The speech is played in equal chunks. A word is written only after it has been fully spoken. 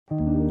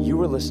You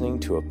are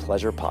listening to a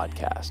pleasure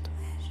podcast.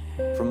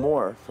 For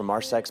more from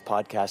our sex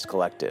podcast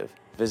collective,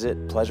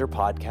 visit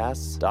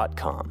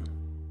pleasurepodcasts.com.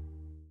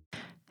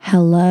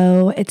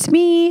 Hello, it's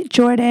me,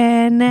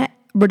 Jordan.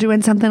 We're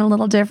doing something a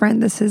little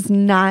different. This is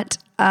not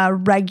a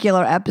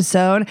regular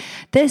episode.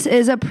 This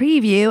is a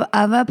preview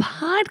of a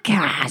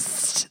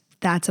podcast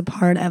that's a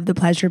part of the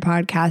Pleasure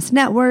Podcast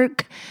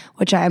Network,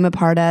 which I am a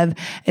part of.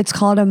 It's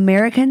called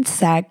American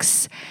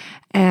Sex,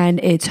 and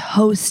it's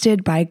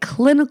hosted by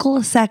clinical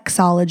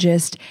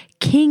sexologist,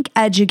 kink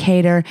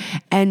educator,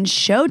 and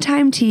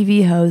Showtime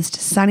TV host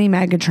Sunny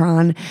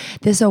Megatron.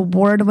 This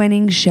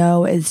award-winning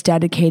show is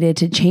dedicated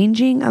to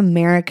changing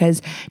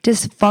America's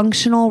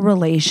dysfunctional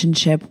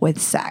relationship with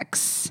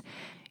sex.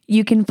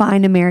 You can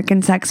find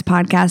American Sex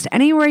Podcast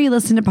anywhere you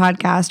listen to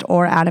podcasts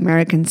or at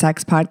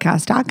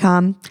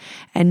americansexpodcast.com.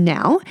 And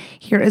now,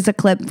 here is a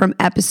clip from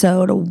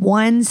episode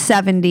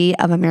 170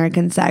 of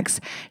American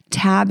Sex,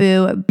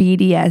 Taboo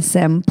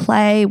BDSM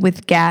Play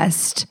with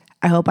guest,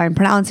 I hope I'm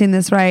pronouncing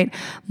this right,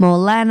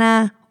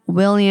 Molena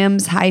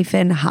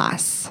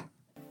Williams-Haas.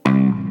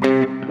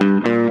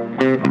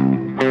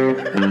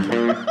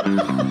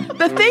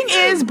 The thing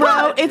is,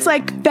 bro, it's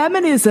like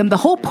feminism. The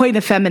whole point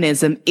of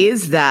feminism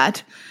is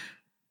that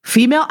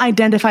female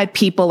identified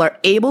people are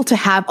able to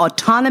have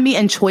autonomy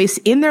and choice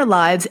in their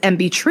lives and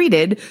be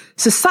treated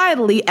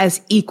societally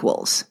as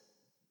equals.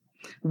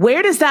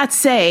 Where does that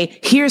say,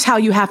 here's how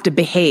you have to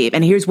behave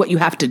and here's what you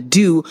have to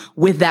do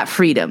with that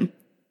freedom?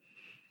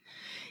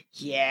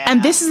 Yeah.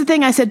 And this is the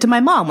thing I said to my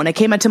mom when I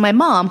came out to my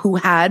mom, who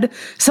had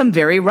some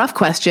very rough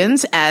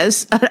questions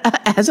as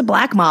a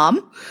black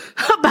mom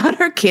about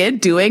her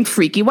kid doing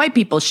freaky white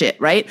people shit,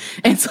 right?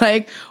 And it's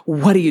like,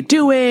 what are you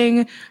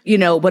doing? You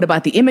know, what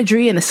about the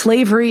imagery and the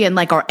slavery and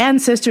like our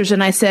ancestors?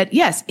 And I said,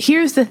 yes,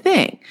 here's the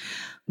thing.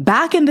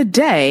 Back in the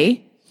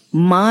day,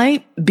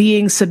 my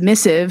being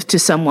submissive to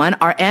someone,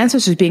 our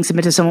ancestors being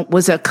submissive to someone,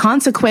 was a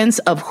consequence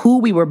of who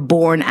we were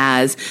born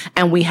as,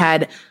 and we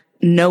had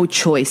no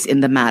choice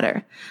in the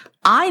matter.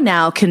 I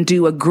now can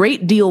do a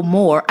great deal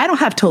more. I don't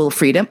have total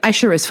freedom. I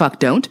sure as fuck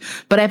don't.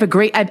 But I've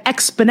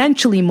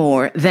exponentially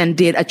more than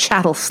did a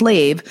chattel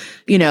slave,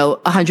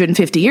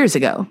 150 years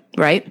ago,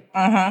 right?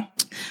 Uh-huh.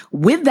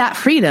 With that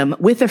freedom,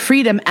 with the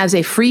freedom as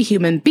a free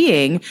human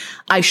being,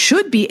 I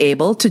should be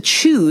able to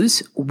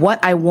choose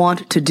what I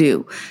want to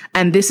do.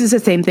 And this is the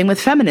same thing with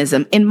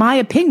feminism. In my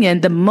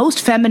opinion, the most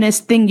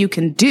feminist thing you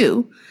can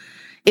do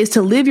is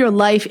to live your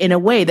life in a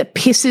way that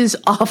pisses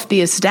off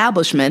the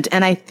establishment.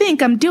 And I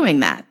think I'm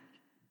doing that.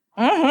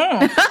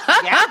 Mm-hmm.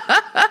 Yeah.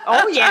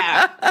 Oh,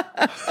 yeah.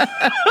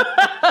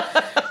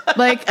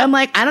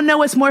 I don't know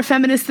what's more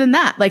feminist than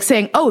that. Like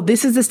saying, oh,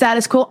 this is the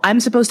status quo. I'm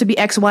supposed to be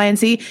X, Y, and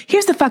Z.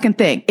 Here's the fucking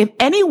thing. If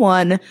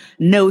anyone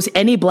knows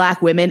any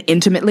black women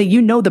intimately,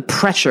 you know the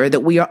pressure that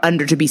we are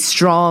under to be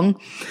strong,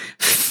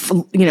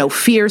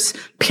 fierce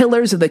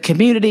pillars of the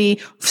community,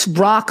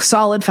 rock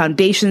solid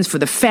foundations for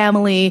the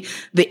family,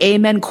 the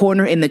amen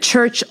corner in the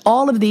church,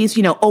 all of these,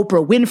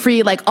 Oprah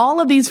Winfrey, like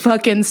all of these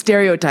fucking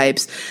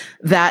stereotypes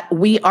that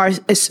we are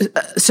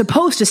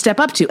supposed to step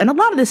up to. And a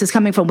lot of this is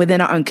coming from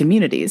within our own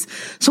communities.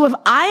 So if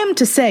I am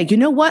to say, you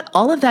know what,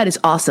 all of that is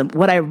awesome.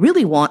 What I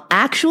really want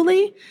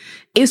actually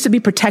is to be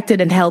protected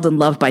and held and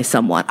loved by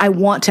someone. I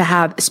want to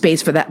have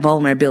space for that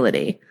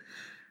vulnerability.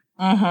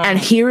 Mm-hmm. And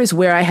here is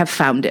where I have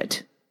found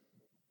it.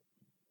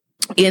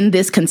 In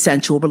this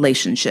consensual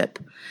relationship.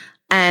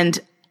 And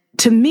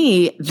to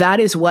me, that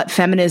is what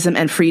feminism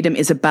and freedom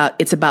is about.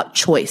 It's about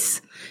choice.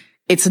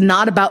 It's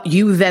not about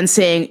you then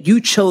saying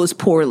you chose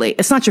poorly.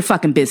 It's not your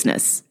fucking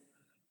business.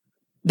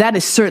 That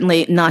is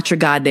certainly not your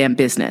goddamn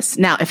business.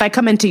 Now, if I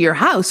come into your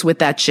house with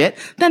that shit,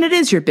 then it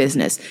is your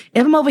business.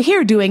 If I'm over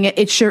here doing it,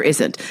 it sure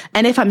isn't.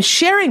 And if I'm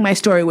sharing my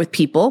story with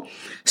people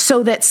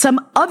so that some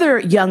other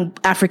young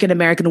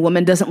African-American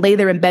woman doesn't lay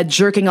there in bed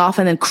jerking off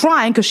and then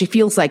crying because she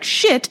feels like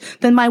shit,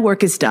 then my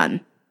work is done.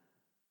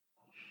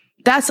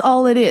 That's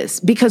all it is,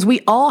 because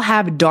we all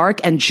have dark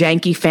and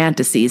janky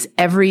fantasies,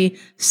 every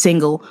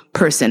single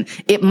person.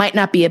 It might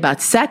not be about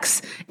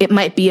sex. It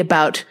might be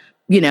about,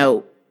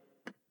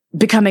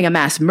 becoming a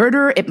mass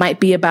murderer. It might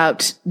be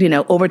about,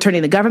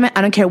 overturning the government.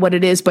 I don't care what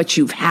it is, but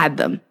you've had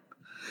them.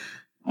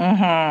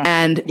 Mm-hmm.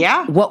 And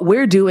what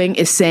we're doing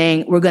is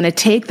saying we're going to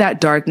take that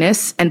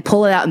darkness and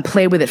pull it out and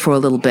play with it for a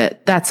little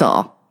bit. That's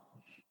all.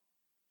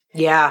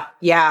 Yeah.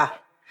 Yeah.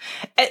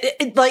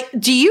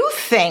 Do you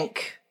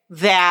think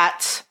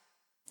that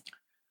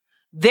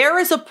there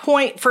is a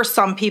point for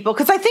some people,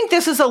 because I think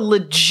this is a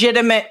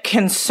legitimate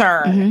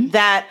concern,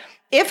 that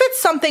if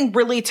it's something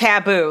really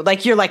taboo,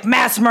 like you're like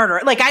mass murder,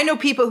 like I know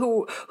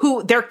people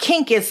who their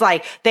kink is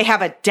like they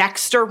have a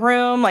Dexter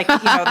room, like,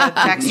 the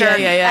Dexter,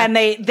 and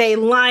they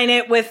line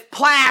it with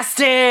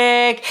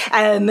plastic,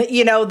 and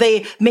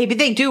maybe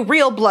they do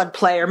real blood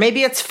play, or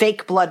maybe it's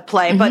fake blood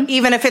play, but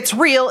even if it's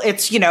real,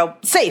 it's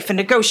safe and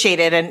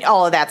negotiated and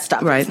all of that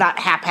stuff. Right. It's not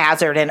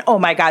haphazard and oh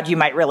my God, you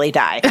might really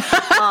die.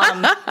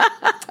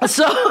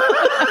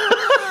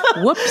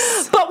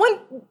 Whoops. But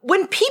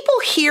when people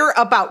hear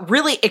about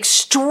really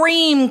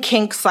extreme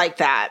kinks like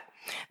that,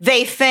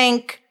 they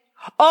think,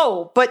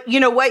 Oh, but you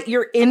know what?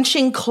 You're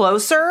inching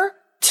closer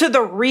to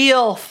the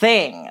real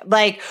thing.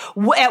 Like,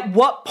 at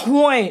what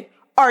point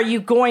are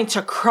you going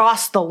to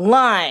cross the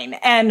line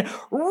and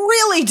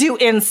really do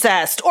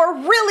incest or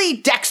really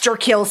Dexter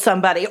kill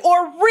somebody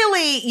or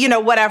really, you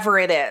know, whatever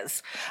it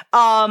is?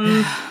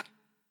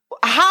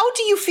 How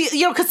do you feel?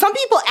 You know, because some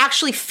people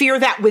actually fear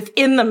that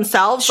within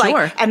themselves. Sure.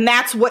 Like, and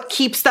that's what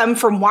keeps them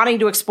from wanting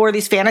to explore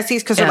these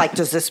fantasies. Because they're like,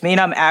 does this mean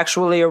I'm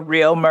actually a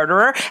real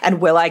murderer?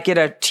 And will I get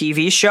a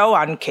TV show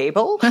on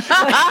cable?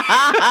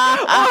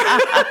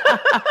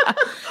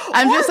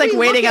 I'm just like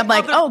waiting. I'm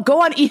like,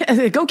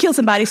 go kill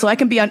somebody so I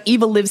can be on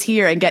Evil Lives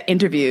Here and get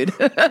interviewed.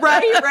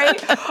 right.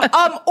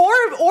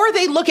 Or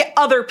they look at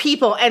other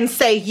people and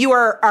say you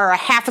are a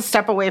half a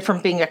step away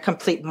from being a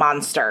complete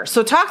monster.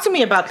 So talk to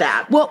me about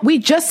that. Well, we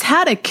just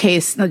had a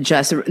case, not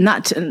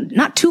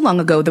too long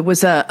ago. There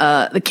was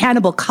the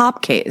cannibal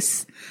cop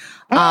case.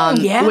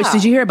 Which,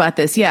 did you hear about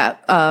this? Yeah.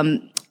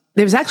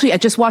 There was actually, I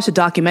just watched a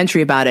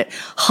documentary about it.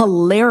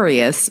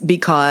 Hilarious,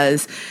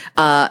 because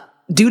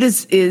dude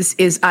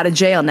is out of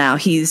jail now.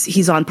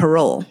 He's on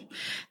parole,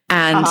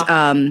 and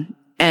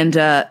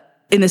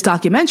in this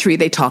documentary,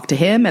 they talk to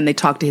him and they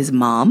talk to his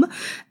mom,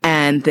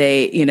 and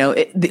they, you know,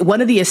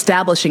 one of the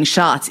establishing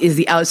shots is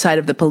the outside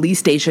of the police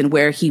station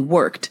where he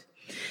worked.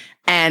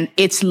 And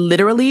it's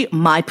literally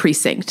my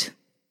precinct.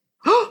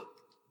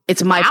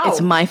 It's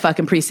my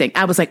fucking precinct.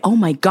 I was like, oh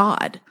my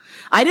God.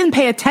 I didn't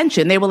pay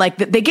attention. They were like,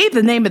 they gave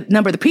the name and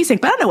number of the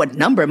precinct, but I don't know what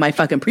number my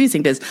fucking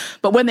precinct is.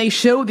 But when they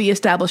showed the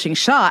establishing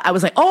shot, I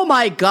was like, oh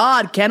my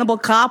God, Cannibal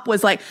Cop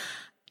was like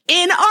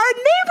in our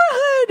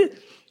neighborhood.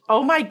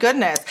 Oh my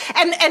goodness.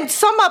 And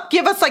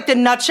give us like the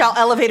nutshell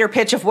elevator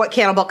pitch of what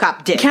Cannibal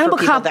Cop did. Cannibal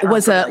Cop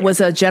was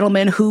a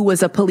gentleman who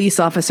was a police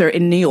officer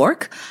in New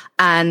York,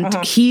 and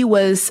he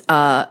was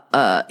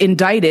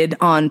indicted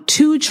on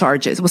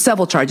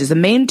several charges. The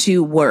main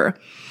two were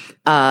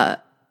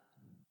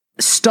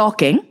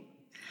stalking,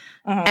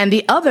 and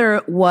the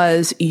other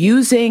was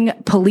using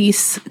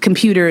police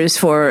computers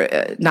for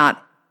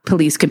not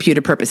police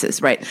computer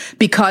purposes, right?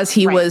 Because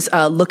he was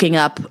looking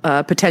up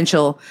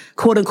potential,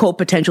 quote unquote,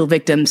 potential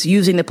victims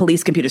using the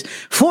police computers.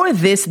 For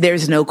this,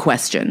 there's no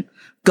question.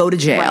 Go to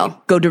jail.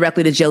 Right. Go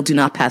directly to jail. Do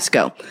not pass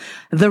go.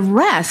 The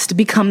rest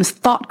becomes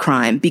thought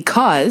crime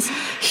because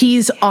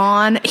he's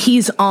on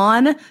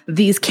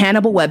these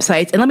cannibal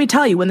websites. And let me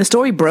tell you, when the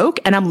story broke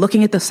and I'm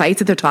looking at the sites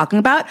that they're talking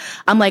about,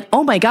 I'm like,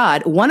 oh my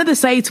God, one of the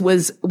sites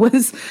was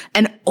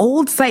an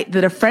old site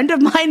that a friend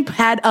of mine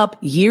had up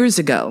years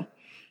ago.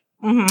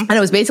 And it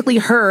was basically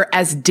her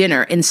as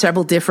dinner in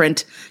several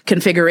different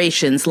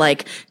configurations,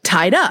 like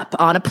tied up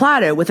on a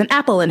platter with an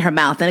apple in her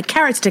mouth and a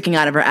carrot sticking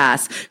out of her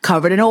ass,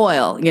 covered in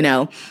oil, you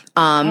know,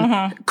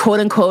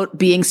 quote unquote,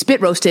 being spit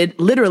roasted,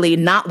 literally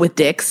not with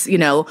dicks, you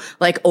know,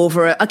 like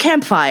over a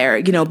campfire,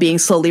 you know, being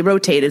slowly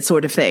rotated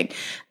sort of thing.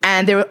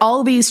 And there were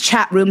all these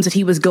chat rooms that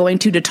he was going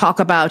to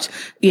talk about,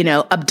 you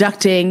know,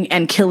 abducting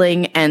and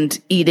killing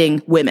and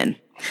eating women.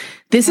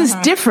 This is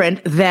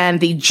different than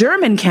the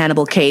German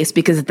cannibal case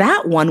because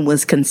that one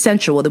was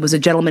consensual. There was a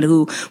gentleman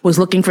who was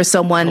looking for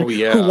someone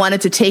who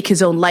wanted to take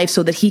his own life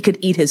so that he could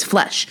eat his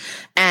flesh.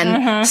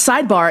 And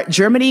sidebar,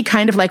 Germany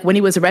kind of like when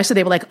he was arrested,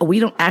 they were like, oh, we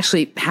don't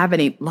actually have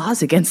any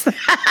laws against that.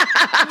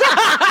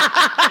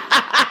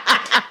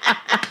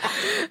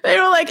 They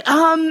were like,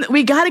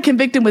 we got to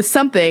convict him with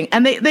something.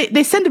 And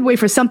they sent him away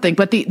for something.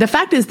 But the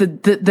fact is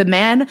the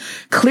man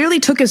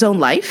clearly took his own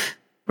life,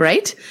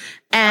 right?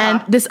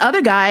 And this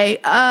other guy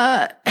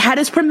had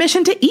his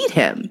permission to eat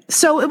him.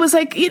 So it was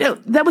like, you know,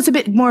 that was a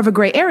bit more of a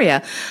gray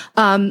area.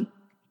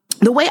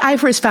 The way I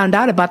first found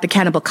out about the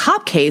Cannibal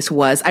Cop case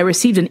was I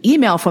received an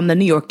email from the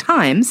New York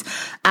Times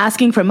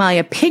asking for my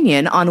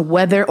opinion on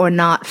whether or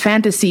not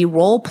fantasy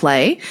role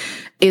play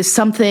is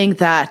something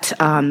that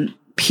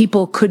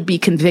people could be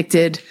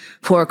convicted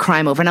for a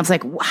crime over. And I was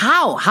like,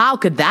 how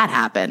could that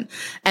happen?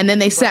 And then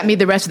they sent me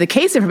the rest of the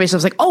case information. I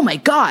was like, oh my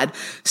God.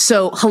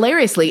 So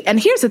hilariously. And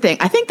here's the thing.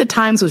 I think the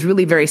Times was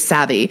really very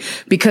savvy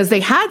because they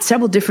had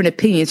several different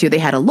opinions here. They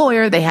had a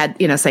lawyer, they had,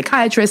 you know,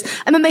 psychiatrist,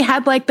 and then they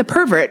had like the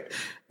pervert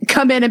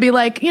come in and be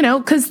like, you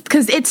know, cause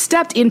it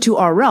stepped into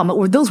our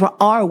realm. Those were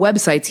our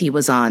websites he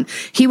was on.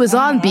 He was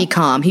on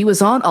BCom. He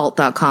was on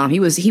alt.com. He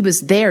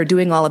was there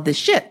doing all of this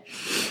shit.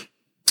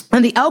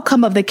 And the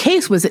outcome of the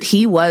case was that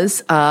he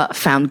was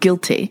found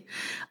guilty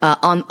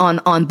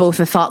on both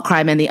the thought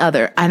crime and the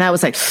other. And I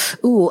was like,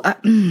 ooh.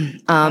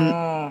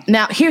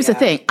 Now, here's the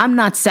thing. I'm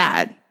not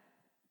sad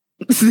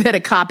that a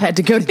cop had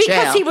to go to jail.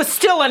 Because he was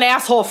still an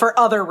asshole for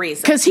other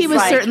reasons. Because he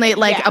was certainly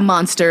like a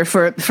monster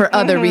for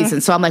other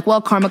reasons. So I'm like, well,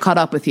 karma caught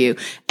up with you.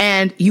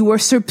 And you were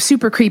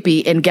super creepy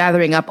in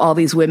gathering up all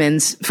these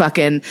women's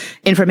fucking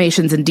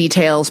informations and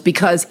details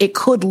because it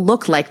could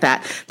look like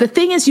that. The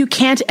thing is, you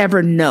can't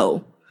ever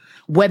know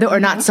whether or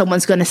not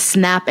someone's going to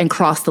snap and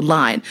cross the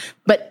line.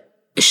 But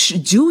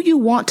do you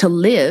want to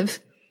live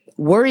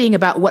worrying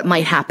about what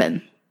might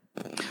happen?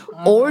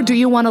 Or do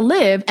you want to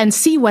live and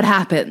see what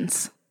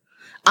happens?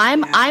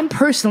 I'm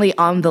personally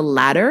on the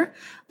latter.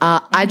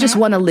 I just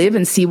want to live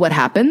and see what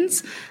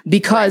happens,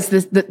 because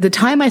the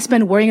time I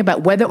spend worrying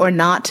about whether or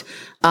not,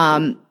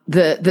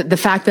 the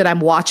fact that I'm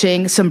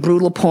watching some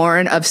brutal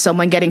porn of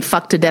someone getting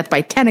fucked to death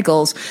by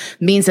tentacles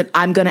means that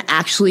I'm going to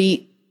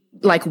actually,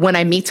 like, when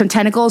I meet some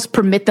tentacles,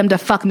 permit them to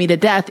fuck me to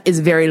death is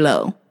very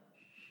low.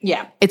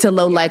 Yeah. It's a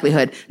low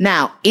likelihood.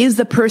 Now, is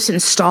the person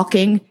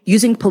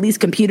using police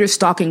computers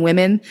stalking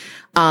women,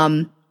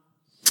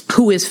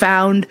 who is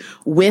found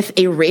with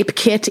a rape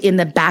kit in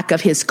the back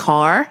of his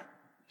car?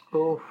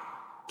 Ooh.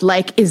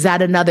 Like, is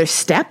that another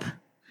step?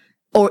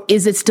 Or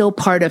is it still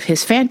part of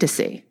his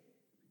fantasy?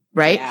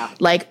 Right? Yeah.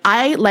 Like,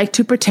 I like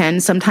to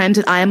pretend sometimes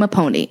that I am a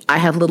pony. I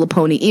have little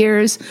pony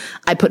ears.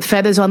 I put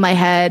feathers on my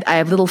head. I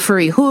have little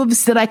furry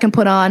hooves that I can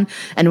put on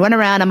and run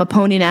around. I'm a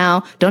pony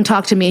now. Don't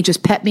talk to me.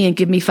 Just pet me and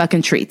give me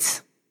fucking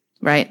treats.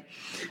 Right?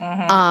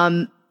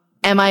 Am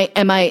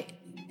I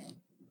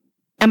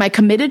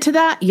committed to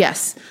that?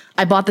 Yes.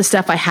 I bought the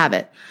stuff. I have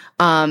it.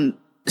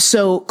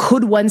 So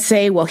could one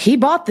say, well, he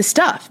bought the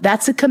stuff.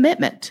 That's a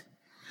commitment.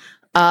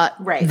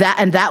 Right.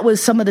 That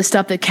was some of the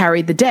stuff that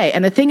carried the day.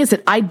 And the thing is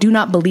that I do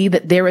not believe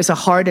that there is a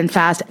hard and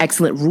fast,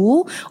 excellent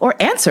rule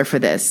or answer for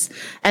this.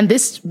 And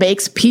this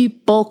makes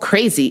people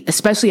crazy,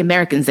 especially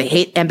Americans. They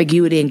hate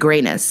ambiguity and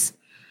grayness.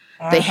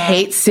 They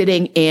hate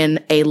sitting in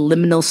a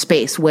liminal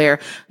space where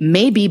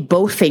maybe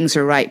both things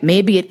are right.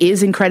 Maybe it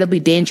is incredibly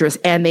dangerous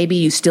and maybe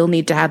you still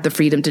need to have the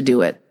freedom to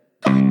do it.